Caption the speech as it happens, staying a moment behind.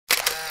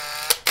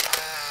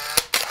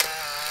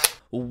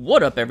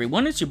What up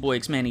everyone, it's your boy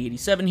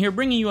Xmanny87 here,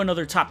 bringing you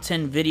another top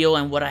 10 video,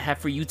 and what I have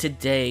for you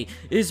today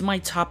is my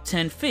top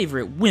 10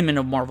 favorite women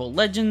of Marvel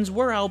Legends,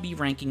 where I'll be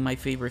ranking my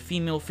favorite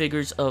female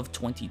figures of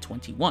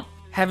 2021.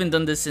 Haven't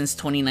done this since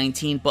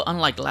 2019, but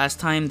unlike last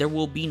time, there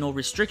will be no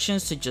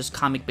restrictions to just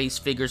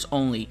comic-based figures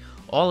only.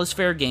 All is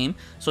fair game,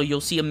 so you'll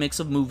see a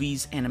mix of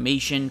movies,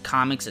 animation,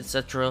 comics,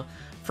 etc.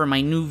 For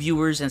my new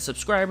viewers and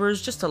subscribers,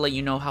 just to let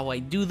you know how I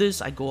do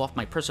this, I go off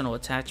my personal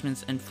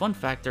attachments and fun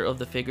factor of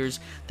the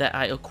figures that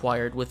I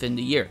acquired within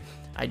the year.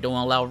 I don't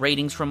allow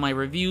ratings from my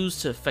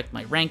reviews to affect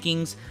my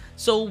rankings,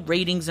 so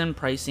ratings and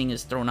pricing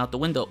is thrown out the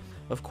window.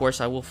 Of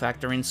course, I will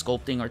factor in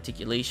sculpting,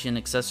 articulation,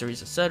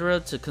 accessories, etc.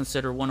 to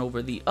consider one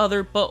over the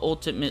other, but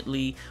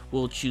ultimately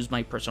will choose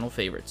my personal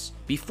favorites.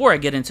 Before I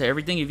get into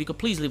everything, if you could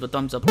please leave a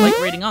thumbs up,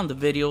 like rating on the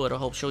video, it'll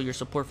help show your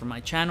support for my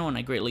channel and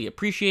I greatly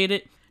appreciate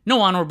it.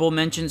 No honorable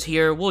mentions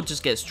here, we'll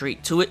just get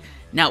straight to it.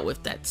 Now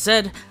with that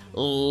said,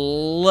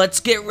 let's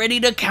get ready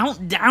to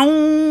count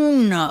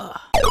down!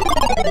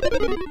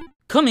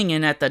 Coming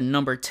in at the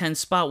number 10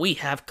 spot, we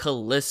have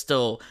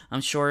Callisto.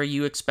 I'm sure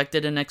you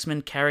expected an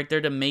X-Men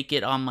character to make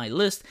it on my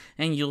list,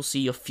 and you'll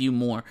see a few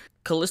more.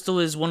 Callisto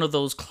is one of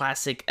those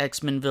classic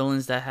X-Men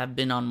villains that have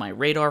been on my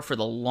radar for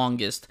the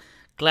longest.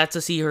 Glad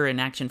to see her in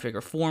action figure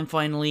form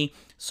finally.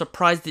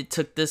 Surprised it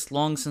took this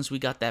long since we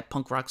got that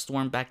Punk Rock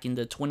Storm back in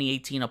the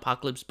 2018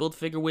 Apocalypse build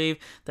figure wave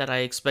that I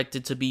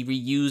expected to be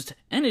reused,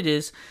 and it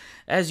is,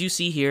 as you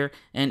see here,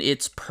 and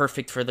it's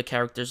perfect for the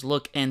character's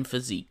look and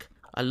physique.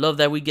 I love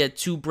that we get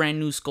two brand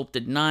new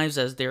sculpted knives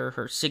as they're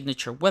her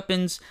signature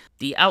weapons.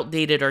 The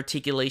outdated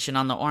articulation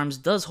on the arms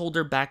does hold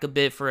her back a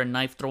bit for a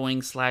knife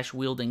throwing /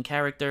 wielding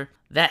character.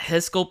 That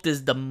head sculpt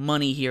is the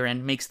money here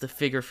and makes the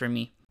figure for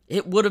me.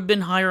 It would have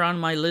been higher on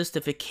my list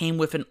if it came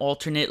with an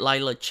alternate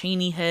Lila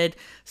Cheney head.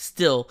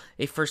 Still,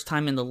 a first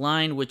time in the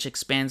line, which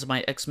expands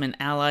my X-Men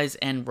allies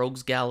and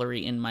rogues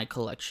gallery in my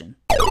collection.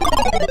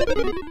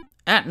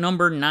 At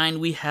number 9,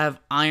 we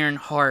have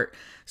Ironheart.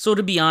 So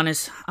to be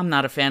honest, I'm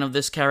not a fan of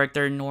this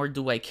character, nor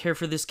do I care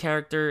for this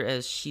character,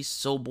 as she's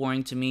so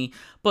boring to me,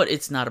 but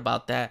it's not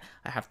about that.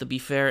 I have to be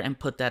fair and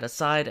put that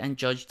aside and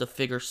judge the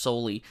figure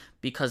solely,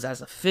 because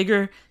as a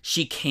figure,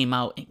 she came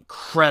out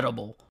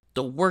incredible.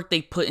 The work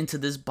they put into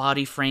this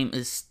body frame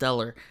is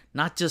stellar,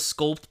 not just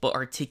sculpt but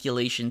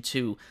articulation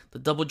too. The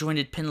double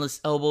jointed pinless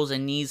elbows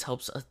and knees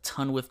helps a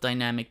ton with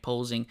dynamic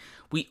posing.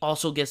 We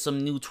also get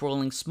some new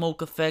twirling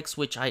smoke effects,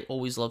 which I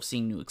always love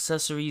seeing new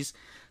accessories.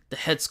 The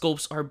head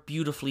sculpts are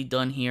beautifully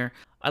done here.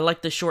 I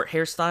like the short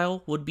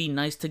hairstyle, would be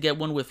nice to get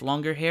one with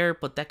longer hair,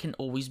 but that can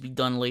always be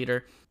done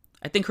later.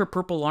 I think her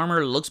purple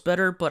armor looks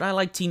better, but I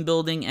like team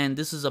building, and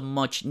this is a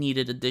much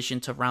needed addition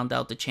to round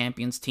out the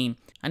champions team.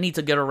 I need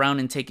to get around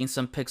and taking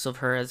some pics of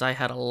her, as I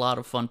had a lot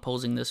of fun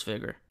posing this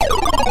figure.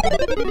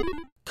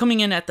 Coming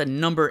in at the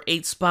number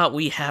 8 spot,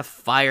 we have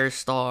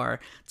Firestar.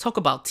 Talk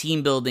about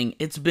team building.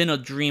 It's been a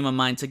dream of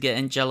mine to get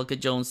Angelica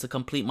Jones to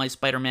complete my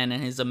Spider-Man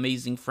and his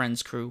amazing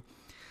friends crew.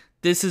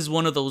 This is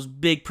one of those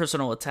big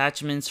personal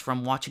attachments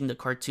from watching the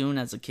cartoon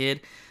as a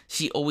kid.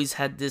 She always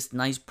had this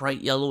nice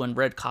bright yellow and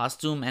red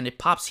costume, and it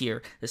pops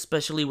here,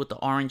 especially with the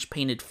orange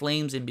painted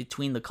flames in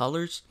between the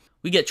colors.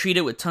 We get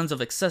treated with tons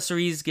of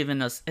accessories,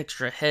 giving us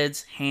extra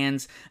heads,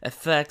 hands,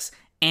 effects,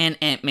 and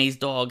Aunt May's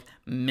dog,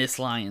 Miss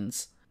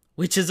Lyons,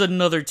 which is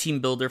another team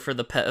builder for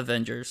the Pet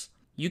Avengers.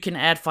 You can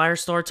add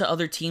Firestar to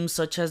other teams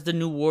such as the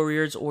New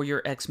Warriors or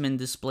your X-Men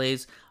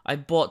displays. I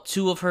bought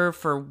 2 of her,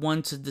 for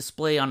one to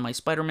display on my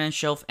Spider-Man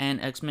shelf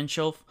and X-Men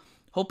shelf,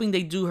 hoping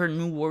they do her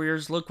New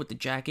Warriors look with the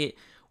jacket.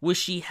 Wish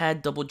she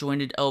had double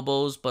jointed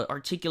elbows, but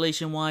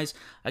articulation wise,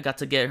 I got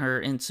to get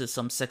her into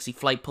some sexy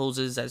flight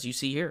poses as you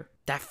see here.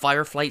 That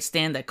Fireflight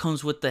stand that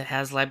comes with the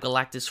HasLab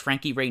Galactus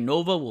Frankie Ray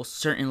Nova will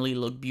certainly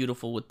look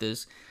beautiful with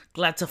this.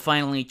 Glad to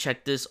finally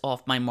check this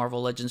off my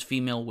Marvel Legends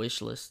female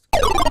wish list.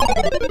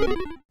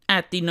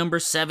 At the number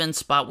 7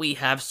 spot, we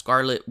have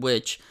Scarlet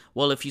Witch.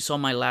 Well, if you saw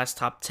my last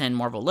top 10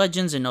 Marvel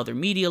Legends and other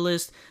media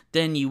list,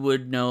 then you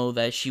would know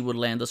that she would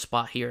land a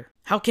spot here.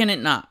 How can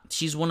it not?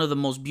 She's one of the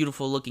most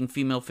beautiful looking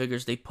female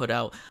figures they put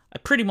out. I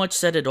pretty much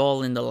said it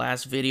all in the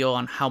last video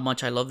on how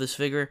much I love this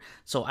figure,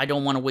 so I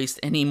don't want to waste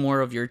any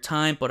more of your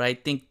time, but I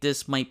think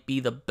this might be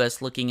the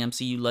best looking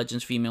MCU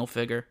Legends female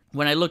figure.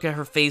 When I look at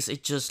her face,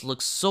 it just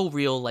looks so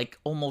real, like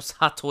almost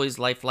Hot Toys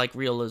lifelike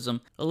realism.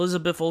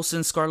 Elizabeth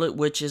Olsen's Scarlet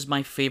Witch is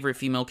my favorite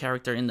female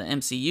character in the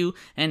MCU,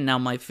 and now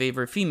my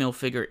favorite female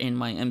figure in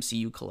my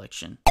MCU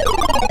collection.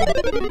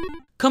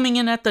 Coming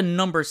in at the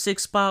number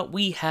 6 spot,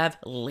 we have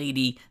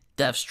Lady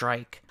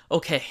Deathstrike.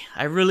 Okay,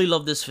 I really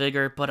love this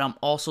figure, but I'm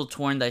also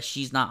torn that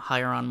she's not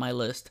higher on my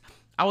list.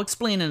 I'll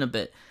explain in a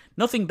bit.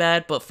 Nothing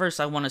bad, but first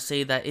I want to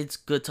say that it's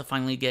good to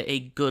finally get a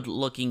good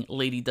looking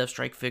Lady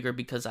Deathstrike figure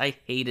because I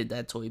hated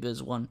that Toy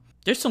Biz one.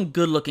 There's some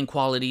good looking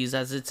qualities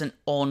as it's an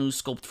all new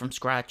sculpt from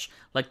scratch,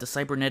 like the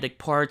cybernetic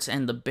parts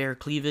and the bare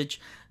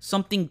cleavage,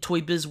 something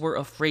Toy Biz were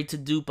afraid to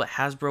do but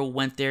Hasbro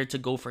went there to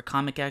go for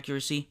comic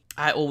accuracy.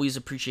 I always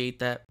appreciate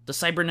that. The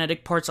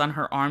cybernetic parts on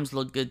her arms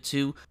look good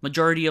too,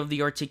 majority of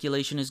the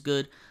articulation is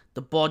good.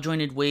 The ball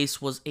jointed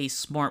waist was a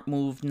smart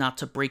move not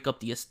to break up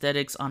the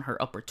aesthetics on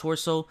her upper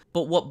torso,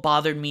 but what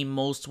bothered me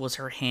most was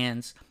her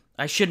hands.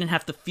 I shouldn't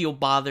have to feel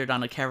bothered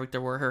on a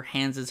character where her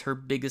hands is her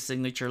biggest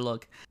signature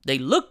look. They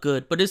look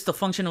good, but it's the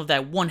function of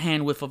that one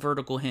hand with a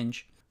vertical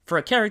hinge. For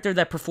a character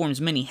that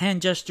performs many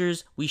hand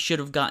gestures, we should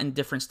have gotten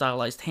different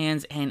stylized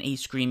hands and a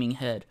screaming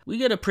head. We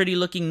get a pretty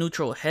looking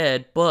neutral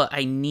head, but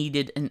I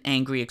needed an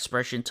angry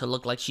expression to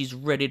look like she's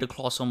ready to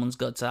claw someone's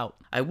guts out.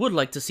 I would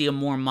like to see a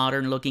more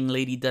modern looking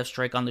Lady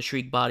Deathstrike on the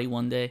Shriek body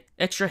one day.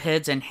 Extra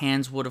heads and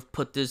hands would have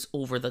put this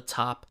over the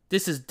top.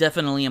 This is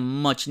definitely a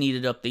much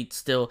needed update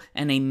still,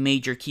 and a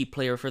major key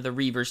player for the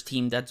Reavers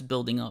team that's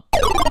building up.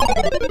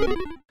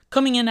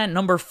 Coming in at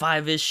number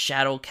 5 is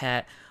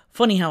Shadowcat.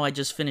 Funny how I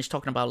just finished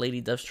talking about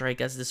Lady Deathstrike,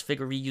 as this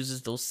figure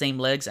reuses those same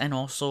legs and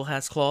also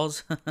has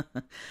claws.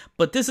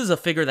 But this is a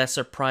figure that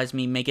surprised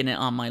me making it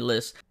on my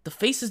list. The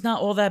face is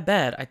not all that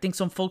bad. I think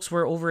some folks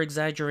were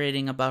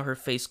over-exaggerating about her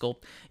face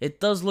sculpt. It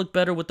does look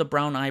better with the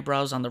brown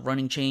eyebrows on the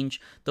running change.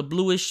 The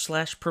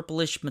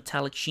bluish/purplish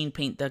metallic sheen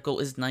paint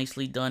deco is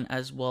nicely done,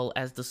 as well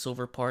as the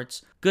silver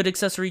parts. Good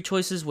accessory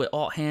choices with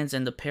alt hands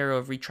and the pair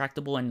of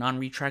retractable and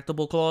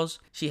non-retractable claws.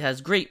 She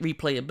has great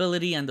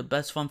replayability, and the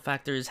best fun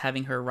factor is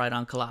having her ride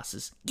on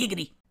Colossus.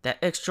 Giggity! That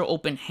extra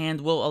open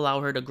hand will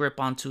allow her to grip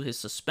onto his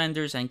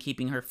suspenders and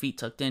keeping her feet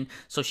tucked in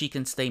so she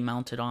can stay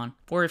mounted on.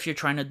 Or if you're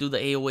trying to do the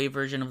AOA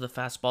version of the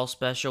Fastball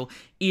Special,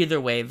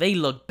 either way, they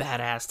look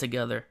badass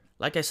together.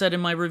 Like I said in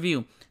my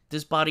review,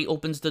 this body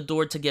opens the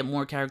door to get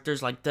more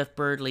characters like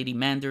Deathbird, Lady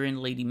Mandarin,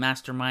 Lady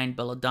Mastermind,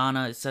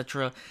 Belladonna,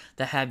 etc.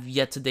 that have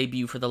yet to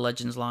debut for the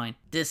Legends line.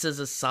 This is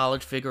a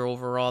solid figure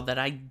overall that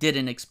I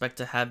didn't expect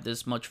to have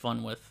this much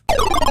fun with.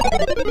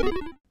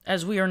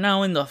 As we are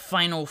now in the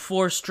final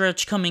 4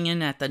 stretch, coming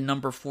in at the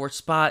number 4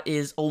 spot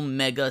is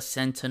Omega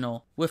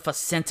Sentinel. With a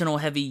Sentinel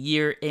heavy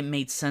year, it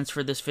made sense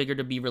for this figure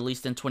to be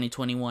released in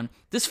 2021.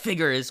 This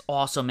figure is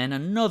awesome and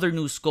another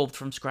new sculpt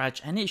from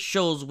scratch, and it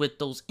shows with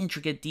those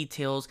intricate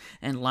details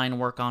and line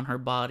work on her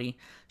body.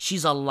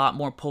 She's a lot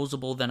more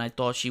posable than I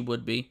thought she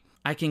would be.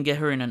 I can get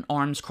her in an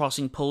arms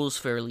crossing pose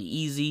fairly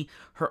easy.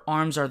 Her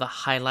arms are the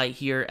highlight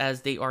here,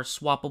 as they are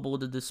swappable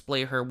to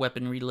display her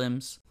weaponry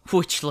limbs,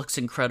 which looks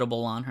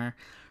incredible on her.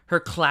 Her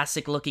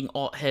classic looking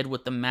alt head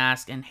with the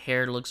mask and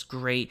hair looks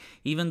great.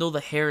 Even though the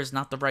hair is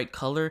not the right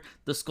color,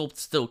 the sculpt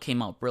still came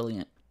out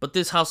brilliant. But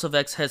this House of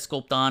X head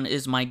sculpt on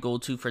is my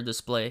go-to for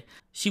display.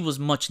 She was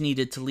much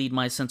needed to lead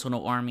my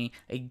Sentinel army.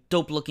 A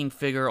dope looking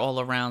figure all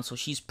around, so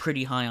she's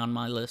pretty high on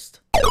my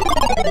list.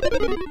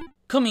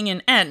 Coming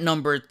in at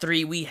number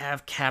 3, we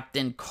have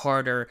Captain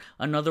Carter,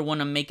 another one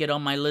to make it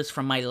on my list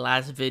from my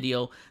last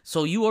video,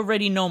 so you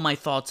already know my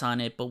thoughts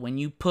on it, but when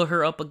you put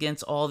her up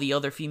against all the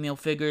other female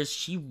figures,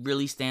 she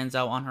really stands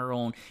out on her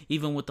own,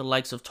 even with the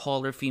likes of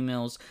taller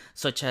females,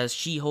 such as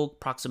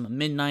She-Hulk, Proxima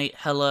Midnight,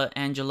 Hela,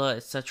 Angela,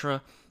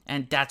 etc.,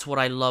 and that's what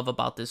I love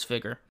about this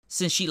figure.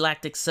 Since she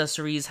lacked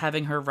accessories,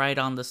 having her ride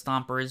on the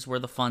Stomper is where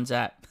the fun's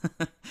at.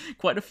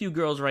 Quite a few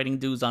girls riding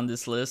dudes on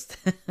this list.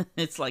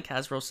 It's like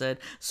Hasbro said,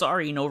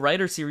 sorry, no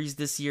Rider series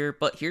this year,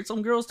 but here's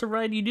some girls to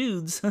ride you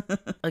dudes.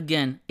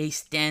 Again, a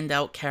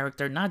standout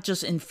character, not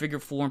just in figure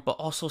form, but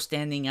also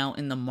standing out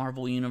in the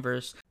Marvel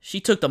universe. She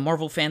took the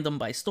Marvel fandom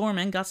by storm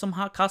and got some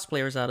hot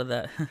cosplayers out of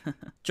that.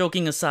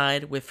 Joking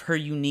aside, with her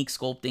unique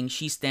sculpting,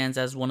 she stands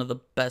as one of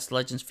the best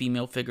Legends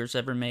female figures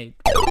ever made.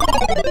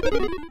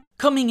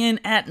 Coming in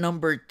at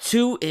number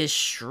 2 is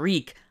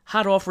Shriek.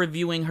 Hot off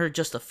reviewing her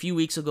just a few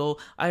weeks ago,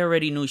 I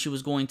already knew she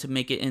was going to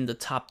make it in the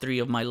top 3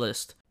 of my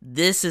list.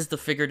 This is the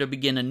figure to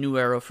begin a new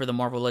era for the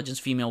Marvel Legends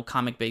female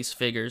comic-based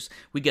figures.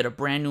 We get a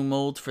brand new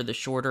mold for the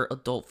shorter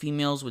adult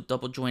females with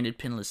double-jointed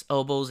pinless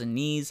elbows and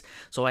knees,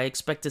 so I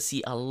expect to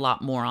see a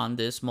lot more on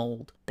this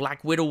mold.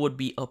 Black Widow would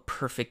be a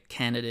perfect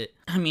candidate.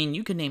 I mean,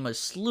 you can name a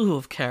slew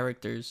of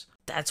characters.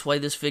 That's why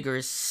this figure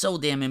is so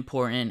damn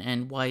important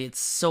and why it's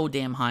so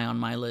damn high on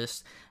my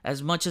list.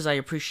 As much as I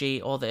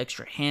appreciate all the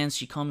extra hands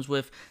she comes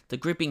with, the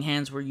gripping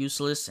hands were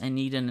useless and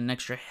needed an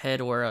extra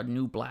head or a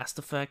new blast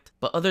effect.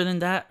 But other than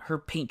that, her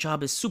paint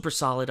job is super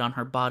solid on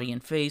her body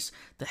and face,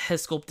 the head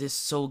sculpt is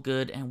so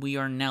good, and we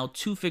are now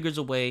 2 figures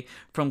away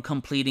from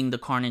completing the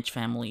Carnage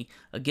family.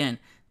 Again,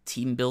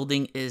 team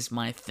building is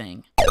my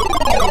thing.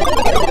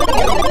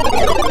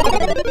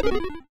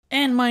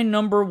 And my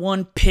number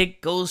 1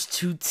 pick goes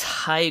to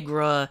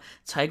Tigra.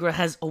 Tigra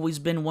has always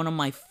been one of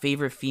my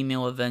favorite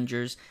female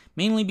Avengers,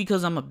 mainly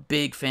because I'm a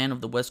big fan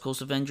of the West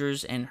Coast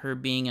Avengers, and her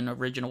being an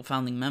original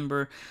founding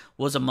member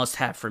was a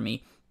must-have for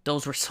me.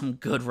 Those were some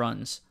good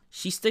runs.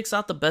 She sticks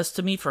out the best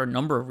to me for a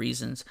number of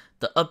reasons.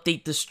 The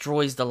update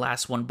destroys the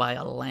last one by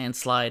a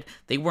landslide.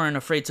 They weren't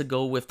afraid to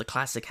go with the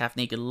classic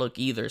half-naked look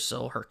either,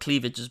 so her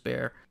cleavage is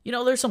bare. You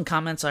know, there's some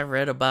comments I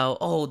read about,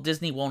 oh,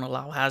 Disney won't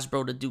allow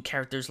Hasbro to do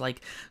characters like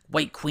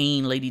White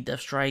Queen, Lady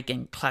Deathstrike,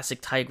 and Classic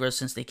Tigra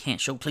since they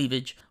can't show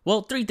cleavage.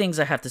 Well, 3 things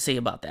I have to say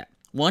about that.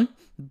 1,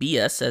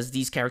 BS, as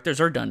these characters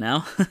are done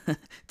now.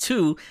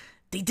 2,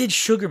 They did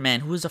Sugar Man,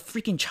 who is a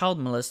freaking child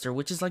molester,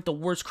 which is like the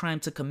worst crime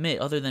to commit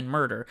other than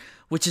murder,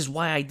 which is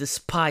why I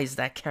despise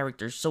that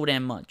character so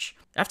damn much.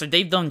 After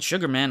they've done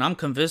Sugar Man, I'm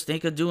convinced they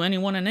could do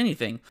anyone and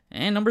anything.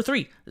 And number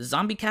 3,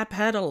 Zombie Cap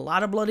had a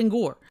lot of blood and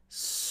gore.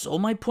 So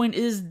my point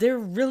is, there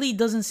really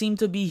doesn't seem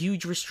to be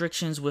huge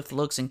restrictions with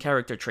looks and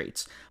character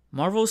traits.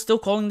 Marvel is still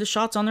calling the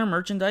shots on their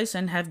merchandise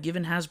and have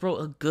given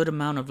Hasbro a good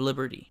amount of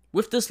liberty.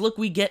 With this look,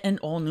 we get an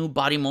all-new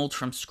body mold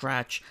from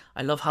scratch.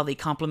 I love how they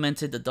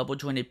complemented the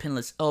double-jointed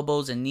pinless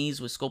elbows and knees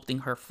with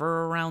sculpting her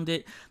fur around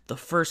it, the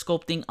fur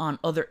sculpting on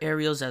other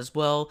areas as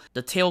well.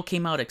 The tail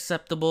came out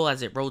acceptable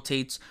as it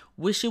rotates.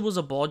 Wish it was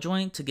a ball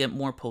joint to get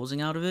more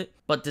posing out of it,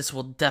 but this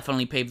will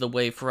definitely pave the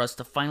way for us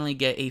to finally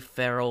get a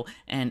Pharaoh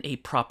and a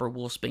proper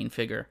Wolfsbane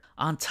figure.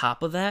 On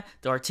top of that,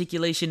 the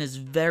articulation is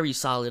very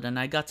solid and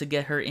I got to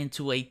get her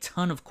into a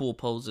ton of cool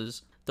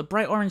poses. The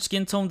bright orange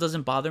skin tone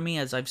doesn't bother me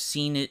as I've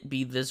seen it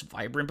be this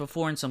vibrant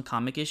before in some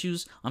comic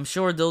issues. I'm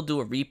sure they'll do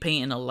a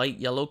repaint in a light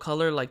yellow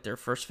color like their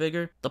first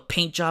figure. The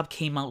paint job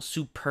came out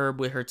superb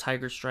with her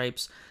tiger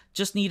stripes.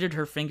 Just needed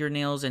her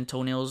fingernails and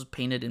toenails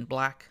painted in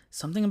black.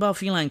 Something about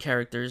feline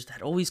characters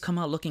that always come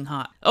out looking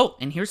hot. Oh,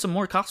 and here's some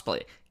more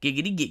cosplay.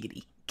 Giggity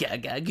giggity,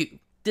 gaga goo.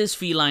 This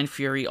feline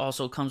fury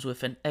also comes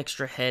with an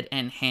extra head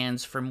and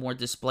hands for more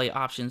display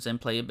options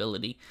and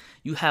playability.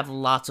 You have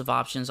lots of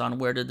options on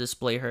where to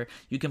display her.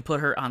 You can put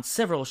her on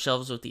several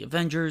shelves with the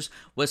Avengers,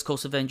 West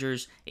Coast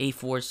Avengers,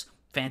 A-Force,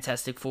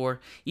 Fantastic Four,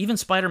 even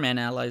Spider-Man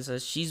allies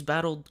as she's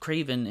battled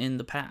Kraven in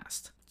the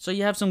past. So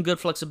you have some good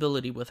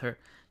flexibility with her.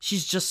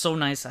 She's just so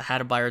nice I had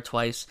to buy her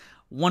twice.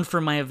 One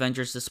for my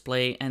Avengers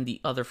display and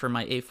the other for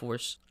my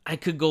A-Force. I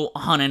could go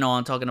on and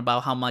on talking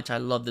about how much I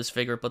love this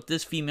figure, but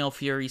this female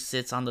Fury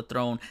sits on the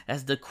throne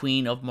as the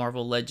queen of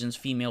Marvel Legends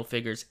female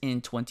figures in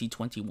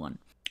 2021.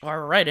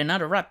 Alright, and now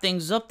to wrap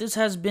things up, this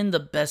has been the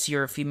best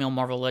year of female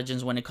Marvel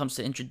Legends when it comes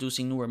to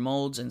introducing newer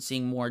molds and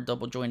seeing more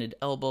double jointed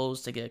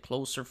elbows to get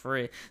closer for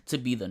it to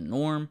be the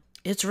norm.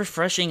 It's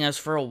refreshing as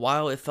for a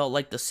while it felt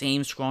like the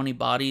same scrawny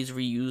bodies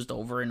reused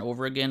over and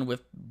over again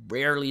with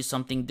rarely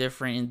something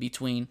different in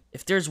between.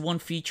 If there's one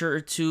feature or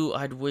two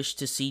I'd wish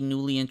to see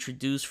newly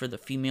introduced for the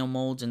female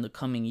molds in the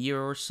coming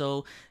year or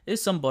so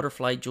is some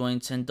butterfly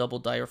joints and double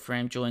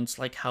diaphragm joints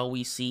like how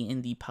we see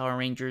in the Power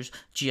Rangers,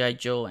 G.I.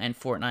 Joe, and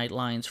Fortnite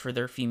lines for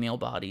their female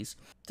bodies.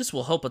 This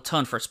will help a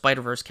ton for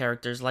Spider-Verse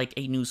characters like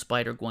a new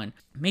Spider-Gwen.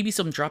 Maybe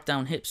some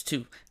drop-down hips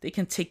too. They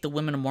can take the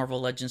Women of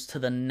Marvel Legends to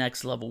the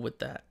next level with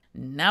that.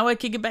 Now I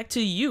kick it back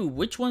to you.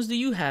 Which ones do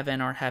you have and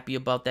are happy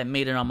about that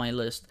made it on my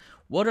list?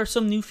 What are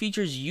some new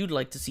features you'd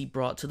like to see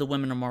brought to the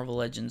Women of Marvel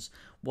Legends?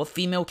 What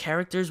female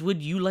characters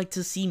would you like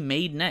to see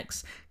made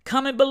next?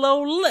 Comment below,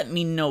 let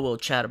me know, we'll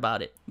chat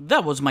about it.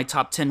 That was my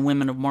top 10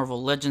 Women of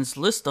Marvel Legends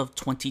list of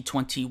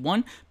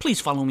 2021. Please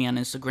follow me on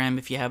Instagram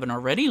if you haven't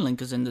already, link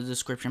is in the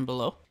description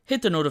below.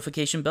 Hit the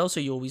notification bell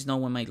so you always know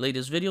when my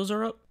latest videos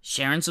are up.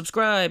 Share and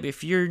subscribe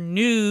if you're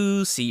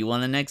new. See you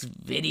on the next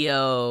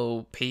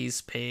video.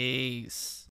 Peace, peace.